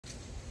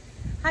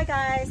Hi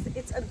guys,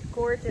 it's a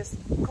gorgeous,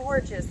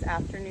 gorgeous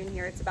afternoon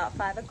here. It's about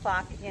 5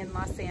 o'clock in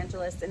Los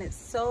Angeles and it's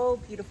so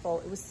beautiful.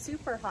 It was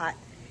super hot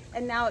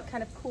and now it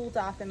kind of cooled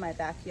off in my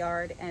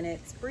backyard and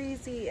it's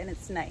breezy and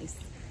it's nice.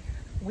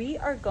 We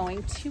are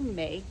going to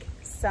make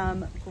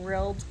some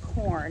grilled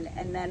corn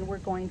and then we're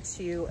going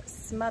to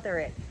smother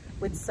it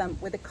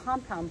with a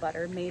compound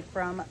butter made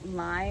from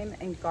lime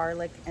and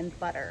garlic and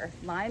butter.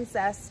 Lime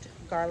zest,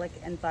 garlic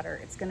and butter.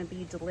 It's gonna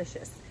be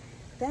delicious.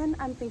 Then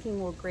I'm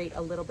thinking we'll grate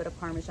a little bit of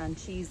Parmesan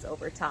cheese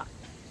over top.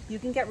 You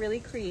can get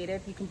really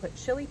creative. You can put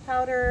chili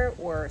powder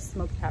or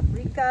smoked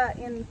paprika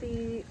in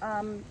the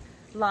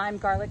lime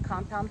garlic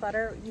compound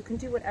butter. You can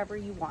do whatever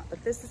you want,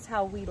 but this is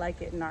how we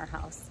like it in our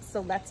house.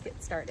 So let's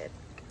get started.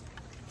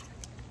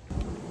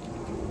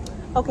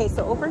 Okay,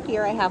 so over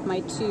here I have my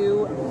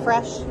 2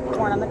 fresh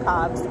corn on the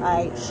cobs.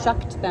 I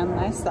shucked them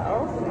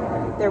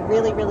myself. They're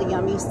really, really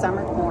yummy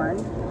summer corn.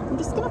 I'm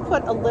just gonna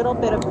put a little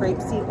bit of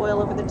grapeseed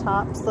oil over the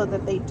top so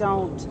that they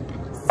don't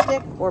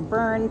stick or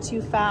burn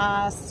too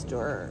fast,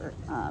 or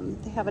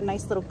they have a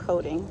nice little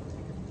coating.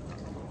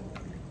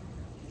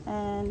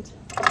 And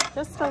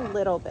just a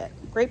little bit.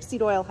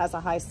 Grapeseed oil has a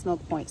high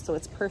smoke point, so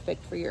it's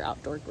perfect for your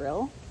outdoor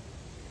grill.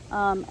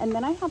 And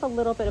then I have a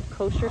little bit of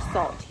kosher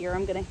salt here.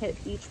 I'm gonna hit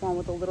each one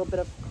with a little bit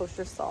of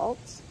kosher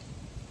salt.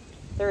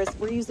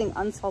 We're using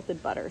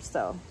unsalted butter,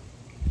 so.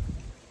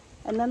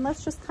 And then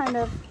let's just kind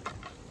of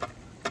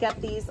get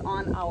these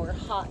on our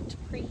hot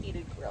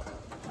preheated grill.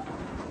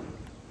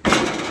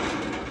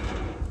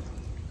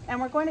 And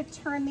we're going to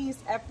turn these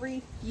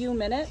every few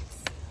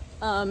minutes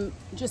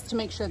just to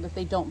make sure that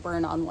they don't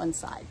burn on one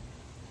side.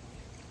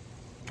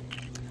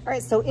 All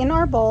right, so in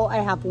our bowl, I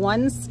have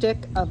 1 stick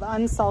of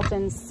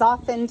unsalted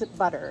softened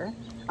butter.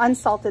 I'm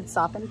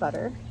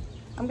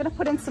gonna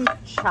put in some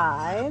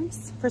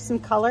chives for some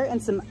color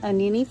and some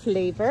oniony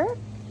flavor,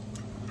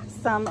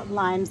 some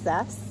lime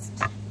zest.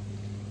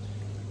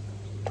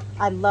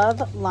 I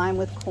love lime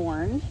with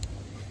corn,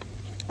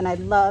 and I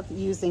love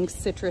using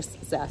citrus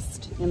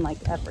zest in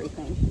like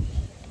everything.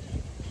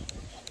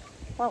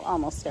 Well,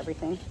 almost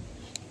everything.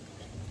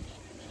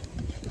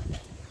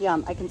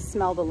 Yum, I can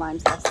smell the lime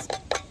zest.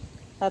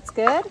 That's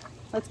good.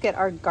 Let's get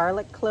our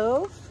garlic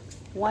clove,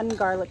 1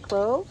 garlic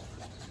clove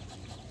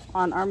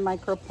on our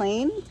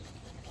microplane.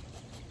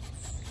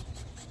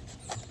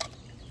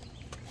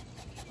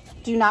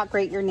 Do not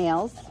grate your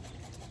nails.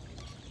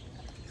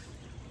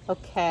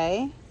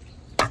 Okay.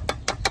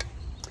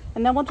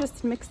 And then we'll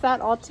just mix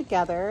that all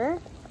together.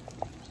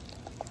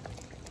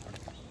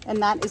 And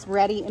that is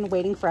ready and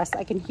waiting for us.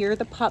 I can hear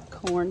the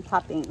popcorn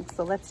popping,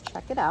 so let's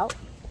check it out.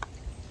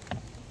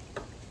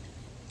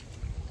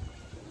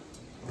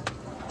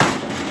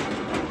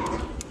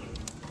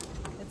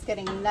 It's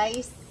getting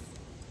nice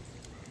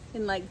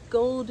and like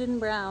golden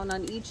brown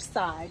on each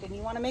side, and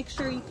you want to make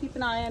sure you keep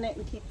an eye on it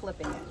and keep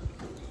flipping it.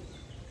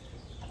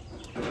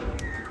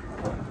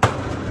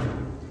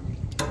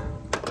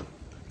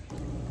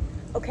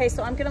 Okay,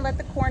 so I'm gonna let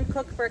the corn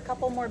cook for a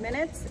couple more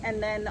minutes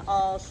and then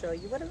I'll show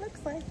you what it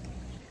looks like.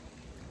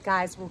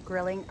 Guys, we're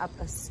grilling up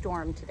a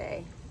storm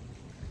today.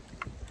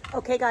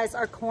 Okay guys,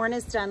 our corn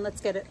is done.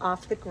 Let's get it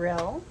off the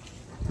grill.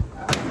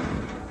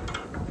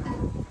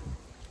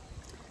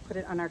 Put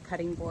it on our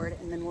cutting board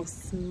and then we'll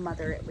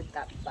smother it with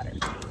that butter.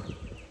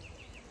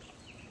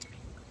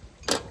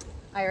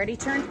 I already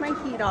turned my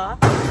heat off,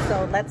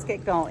 so let's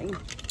get going.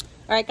 All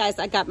right guys,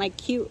 I got my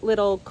cute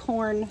little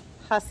corn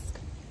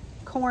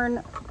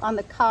on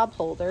the cob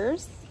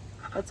holders.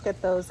 Let's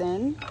get those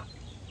in.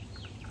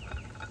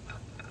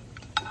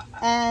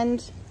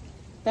 And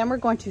then we're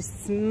going to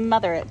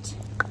smother it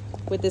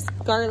with this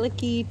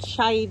garlicky,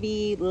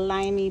 chivey,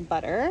 limey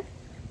butter.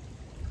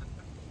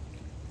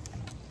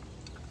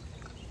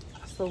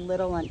 Just a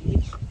little on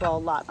each, well, a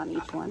lot on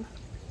each one.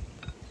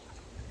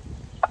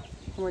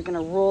 And we're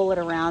gonna roll it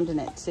around in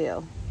it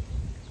too.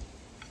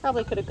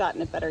 Probably could have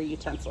gotten a better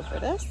utensil for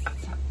this.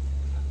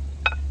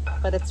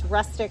 But it's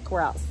rustic,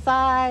 we're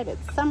outside,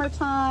 it's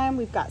summertime,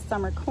 we've got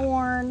summer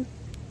corn.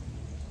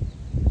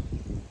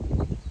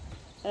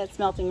 And it's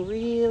melting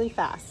really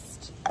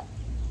fast.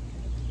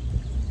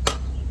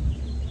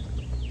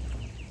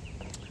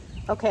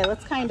 Okay,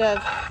 let's kind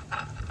of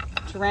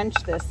drench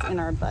this in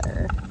our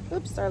butter.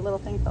 Oops, our little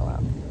thing fell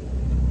out.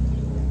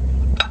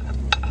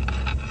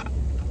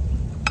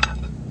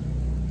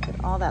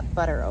 Get all that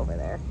butter over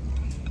there.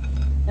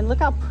 And look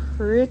how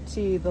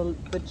pretty the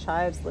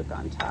chives look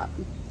on top.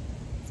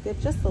 Get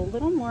just a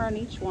little more on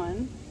each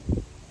one.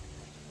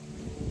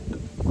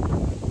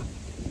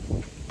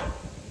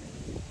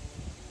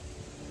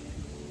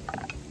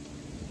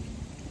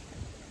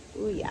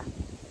 Oh yeah,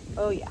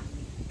 oh yeah.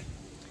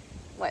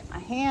 Wipe my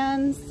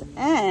hands,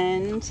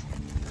 and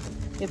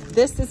if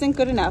this isn't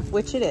good enough,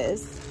 which it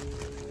is,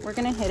 we're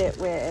gonna hit it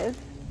with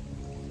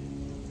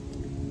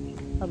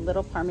a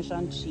little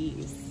Parmesan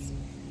cheese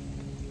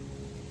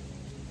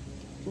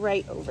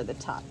right over the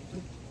top.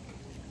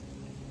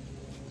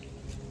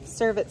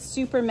 Serve it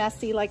super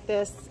messy like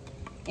this,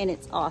 and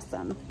it's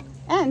awesome.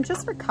 And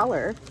just for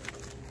color,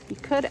 you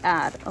could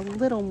add a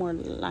little more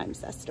lime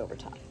zest over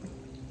top.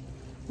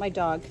 My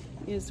dog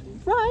is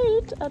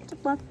right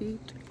at my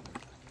feet,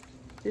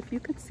 if you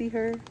could see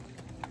her.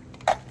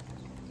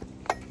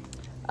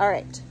 All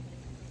right,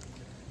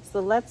 so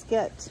let's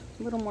get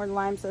a little more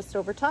lime zest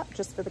over top,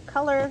 just for the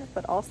color,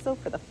 but also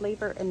for the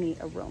flavor and the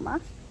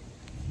aroma.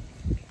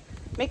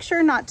 Make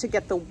sure not to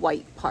get the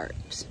white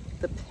part,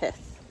 the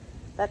pith.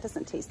 That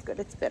doesn't taste good,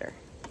 it's bitter.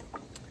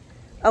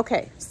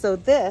 Okay, so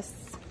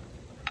this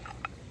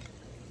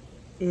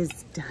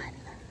is done.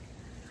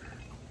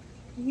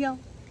 Yeah,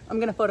 I'm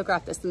gonna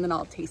photograph this and then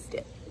I'll taste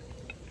it.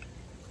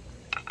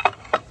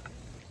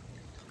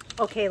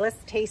 Okay,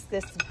 let's taste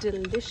this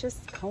delicious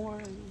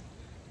corn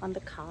on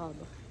the cob.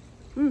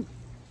 Mm.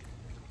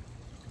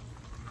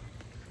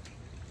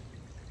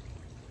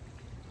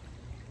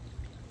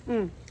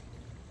 Mm.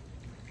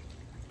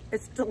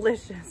 It's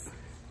delicious.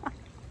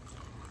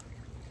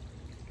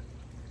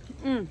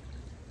 Mm.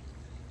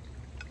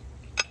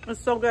 It's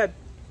so good.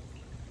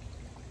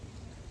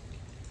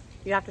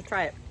 You have to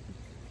try it.